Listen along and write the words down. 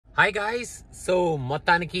Hi guys. So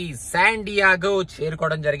మొత్తానికి San Diego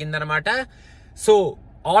చేరుకోవడం జరిగిందనమాట. So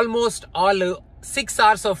almost all 6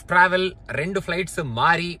 hours of travel, 2 flights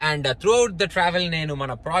మారి and through out the travel నేను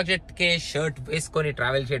మన ప్రాజెక్ట్ కే షర్ట్ వేసుకొని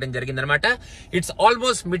ట్రావెల్ చేయడం జరిగిందనమాట. It's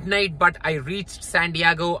almost mid night but I reached San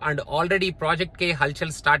Diego and already project కే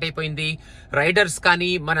హల్చల్ స్టార్ట్ అయిపోయింది. రైడర్స్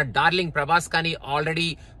కానీ మన డార్లింగ్ ప్రభాస్ కానీ ఆల్రెడీ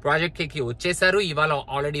ప్రాజెక్ట్ కి వచ్చేసారు. ఇవాళ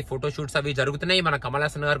ఆల్రెడీ ఫోటో షూట్స్ అవి జరుగుతున్నాయి. మన కమల్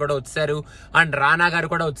హాసన్ గారు కూడా వచ్చారు అండ్ రానా గారు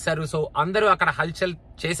కూడా వచ్చారు. సో అందరూ అక్కడ హల్చల్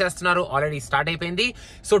చేసేస్తున్నారు. ఆల్రెడీ స్టార్ట్ అయిపోయింది.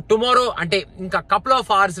 సో టుమారో అంటే ఇంకా కపుల్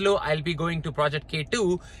ఆఫ్ అవర్స్ లో I will be going to project K2.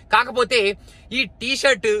 కాకపోతే ఈ టీ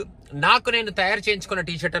షర్ట్ నాకు నేను తయారు చేయించుకున్న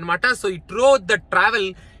టీ షర్ట్ అనమాట. సో ఈ త్రూ ద ట్రావెల్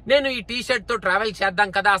నేను ఈ టీ షర్ట్ తో ట్రావెల్ చేద్దాం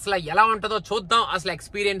కదా, అసలు ఎలా ఉంటుందో చూద్దాం, అసలు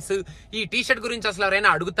ఎక్స్పీరియన్స్. ఈ టీ షర్ట్ గురించి అసలు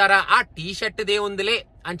ఎవరైనా అడుగుతారా, ఆ టీ షర్ట్ దే ఉందిలే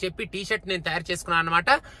అని చెప్పి టీ షర్ట్ నేను తయారు చేసుకున్నాను అనమాట.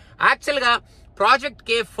 యాక్చువల్ గా ప్రాజెక్ట్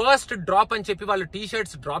కే ఫస్ట్ డ్రాప్ అని చెప్పి వాళ్ళు టీ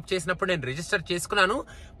షర్ట్స్ డ్రాప్ చేసినప్పుడు నేను రిజిస్టర్ చేసుకున్నాను.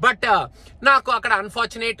 బట్ నాకు అక్కడ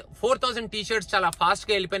అన్ఫార్చునేట్ 4000 టీ షర్ట్స్ చాలా ఫాస్ట్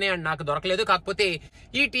గా వెళ్ళిపోయినాయి అండ్ నాకు దొరకలేదు. కాకపోతే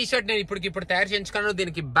ఈ టీ షర్ట్ నేను ఇప్పుడు తయారు చేయించుకున్నాను.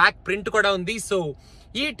 దీనికి బ్యాక్ ప్రింట్ కూడా ఉంది. సో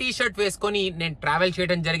ఈ టీ షర్ట్ వేసుకొని నేను ట్రావెల్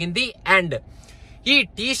చేయడం జరిగింది. అండ్ ఈ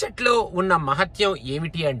టీ షర్ట్ లో ఉన్న మహత్యం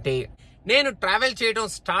ఏమిటి అంటే, నేను ట్రావెల్ చేయడం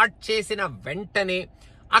స్టార్ట్ చేసిన వెంటనే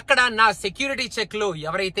అక్కడ నా సెక్యూరిటీ చెక్ లో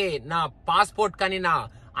ఎవరైతే నా పాస్పోర్ట్ కానీ నా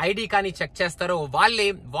ఐడి కానీ చెక్ చేస్తారో వాళ్ళే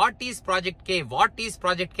వాట్ ఈస్ ప్రాజెక్ట్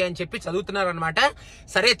కే అని చెప్పి చదువుతున్నారు అనమాట.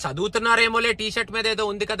 సరే చదువుతున్నారేమోలే, టీ షర్ట్ మీద ఏదో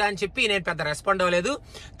ఉంది కదా అని చెప్పి నేను పెద్ద రెస్పాండ్ అవ్వలేదు.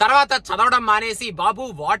 తర్వాత చదవడం మానేసి, బాబు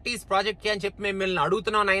వాట్ ఈస్ ప్రాజెక్ట్ కే అని చెప్పి మిమ్మల్ని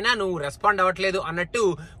అడుగుతున్నాను అయినా నువ్వు రెస్పాండ్ అవ్వట్లేదు అన్నట్టు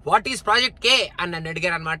వాట్ ఈస్ ప్రాజెక్ట్ కే అని నన్ను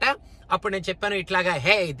అడిగారు అనమాట. అప్పుడు నేను చెప్పాను ఇట్లాగా,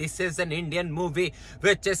 hey this is an Indian movie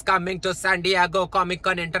which is coming to San Diego comic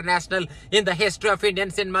can international in the history of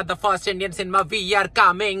Indian cinema, the first Indian cinema, we are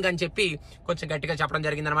coming అని చెప్పి కొంచెం గట్టిగా చెప్పడం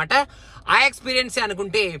జరిగింది అనమాట. ఆ ఎక్స్పీరియన్స్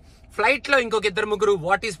అనుకుంటే ఫ్లైట్ లో ఇంకొక 2-3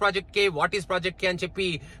 వాట్ ఈస్ ప్రాజెక్ట్ కే అని చెప్పి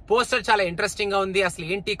పోస్టర్ చాలా ఇంట్రెస్టింగ్ గా ఉంది, అసలు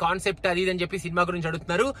ఏంటి కాన్సెప్ట్ అది అని చెప్పి సినిమా గురించి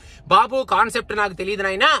అడుగుతున్నారు. బాబు కాన్సెప్ట్ నాకు తెలియదు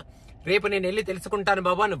నాయనా, రేపు నేను వెళ్ళి తెలుసుకుంటాను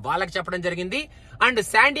బాబు అని వాళ్ళకి చెప్పడం జరిగింది. అండ్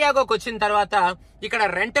శాన్ డియాగోకి వచ్చిన తర్వాత ఇక్కడ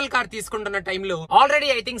రెంటల్ కార్ తీసుకుంటున్న టైంలో ఆల్రెడీ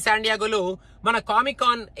ఐ థింక్ శాన్ డియాగోలో మన కామిక్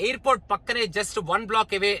కాన్ ఎయిర్పోర్ట్ పక్కనే జస్ట్ 1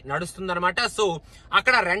 block అవే నడుస్తుంది అనమాట. సో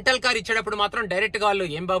అక్కడ రెంటల్ కార్ ఇచ్చేటప్పుడు మాత్రం డైరెక్ట్ గా వాళ్ళు,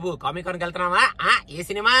 ఏం బాబు కామిక్ కాన్ కి వెళ్తున్నావా, ఏ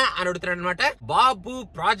సినిమా అని అడుగుతున్నాడు అనమాట. బాబు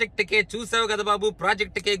ప్రాజెక్ట్ కే చూసావు కదా బాబు,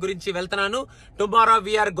 ప్రాజెక్ట్ కే గురించి వెళ్తున్నాను, tomorrow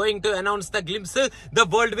we are going to announce the glimpse, the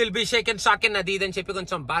world will be షేకెన్ షాకెన్ అది ఇది అని చెప్పి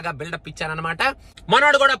కొంచెం బాగా బిల్డప్ ఇచ్చాను అనమాట.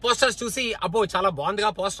 మనోడు కూడా పోస్టర్స్ చూసి అబ్బో చాలా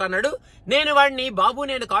బాగుందిగా పోస్టర్ అన్నాడు. నేను వాడిని, బాబు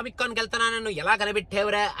నేను కామిక్ కాన్ కి వెళ్తున్నాను ఎలా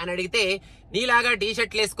కనిపెట్టేవరా అని అడిగితే, నీలాగా టీ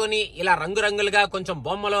షర్ట్లు వేసుకొని ఇలా రంగురంగులుగా కొంచెం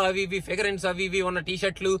బొమ్మలు అవి ఇవి ఫిగరెన్స్ అవి ఇవి ఉన్న టీ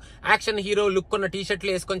షర్ట్లు, యాక్షన్ హీరో లుక్ ఉన్న టీ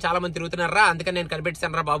షర్ట్లు వేసుకొని చాలా మంది తిరుగుతున్నారా, అందుకని నేను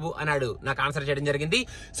కనిపెట్టాను రా బాబు అన్నాడు. నాకు ఆన్సర్ చేయడం జరిగింది.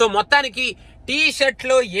 సో మొత్తానికి టీ షర్ట్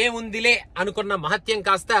లో ఏముందిలే అనుకున్న మహత్యం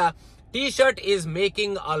కాస్త T shirt is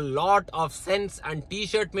making a lot of sense. And T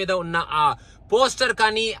shirt మీద ఉన్న ఆ పోస్టర్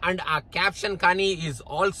కానీ అండ్ ఆ క్యాప్షన్ కానీ is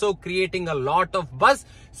also creating a lot of buzz.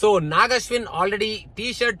 So Nag Ashwin already T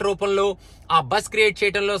shirt రూపంలో ఆ బస్ క్రియేట్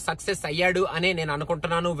చేయడంలో సక్సెస్ అయ్యాడు అనే నేను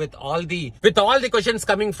అనుకుంటున్నాను, with all the questions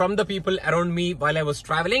coming from the people around me while I was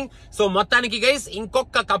travelling. So మొత్తానికి గైస్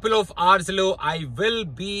ఇంకొక కపుల్ ఆఫ్ అవర్స్ లో I will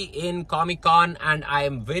be in comic can and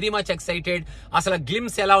I'm very much excited. అసలు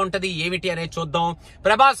glimpse ఎలా ఉంటది ఏమిటి అనేది చూద్దాం.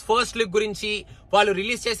 Prabhas first look గురించి, వాళ్ళు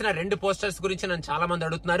రిలీజ్ చేసిన 2 పోస్టర్స్ గురించి నన్ను చాలా మంది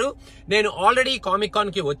అడుగుతున్నారు. నేను ఆల్రెడీ కామిక్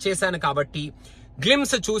కాన్ కి వచ్చేసాను కాబట్టి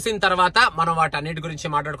గ్లిమ్స్ చూసిన తర్వాత మనం వాటన్నిటి గురించి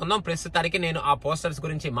మాట్లాడుకుందాం. ప్రస్తుతానికి నేను ఆ పోస్టర్స్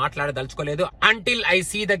గురించి మాట్లాడదలుచుకోలేదు until I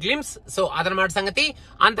see the glimpse. So అదనమాట సంగతి.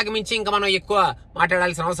 అంతకు మించి ఇంకా మనం ఎక్కువ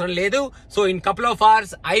మాట్లాడాల్సిన అవసరం లేదు. So in couple of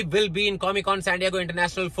hours I will be in comic can San Diego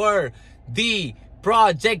international for the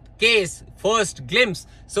Project K's first glimpse.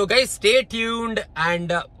 So guys, stay tuned and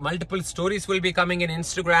multiple stories will be coming in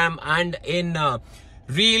Instagram and in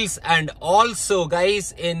Reels and also guys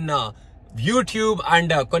in YouTube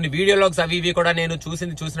and కొన్ని video logs అవి ఇవి కూడా నేను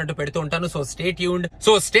చూసినట్టు పెడుతూ ఉంటాను. So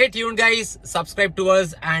stay tuned guys, subscribe to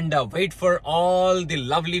us and wait for all the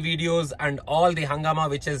lovely videos and all the hangama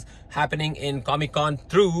which is happening in Comic Con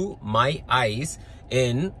through my eyes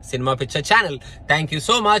in Cinema Picture channel. Thank you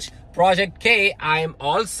so much. Project K, I am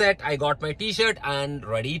all set. I got my t-shirt and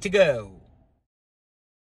ready to go.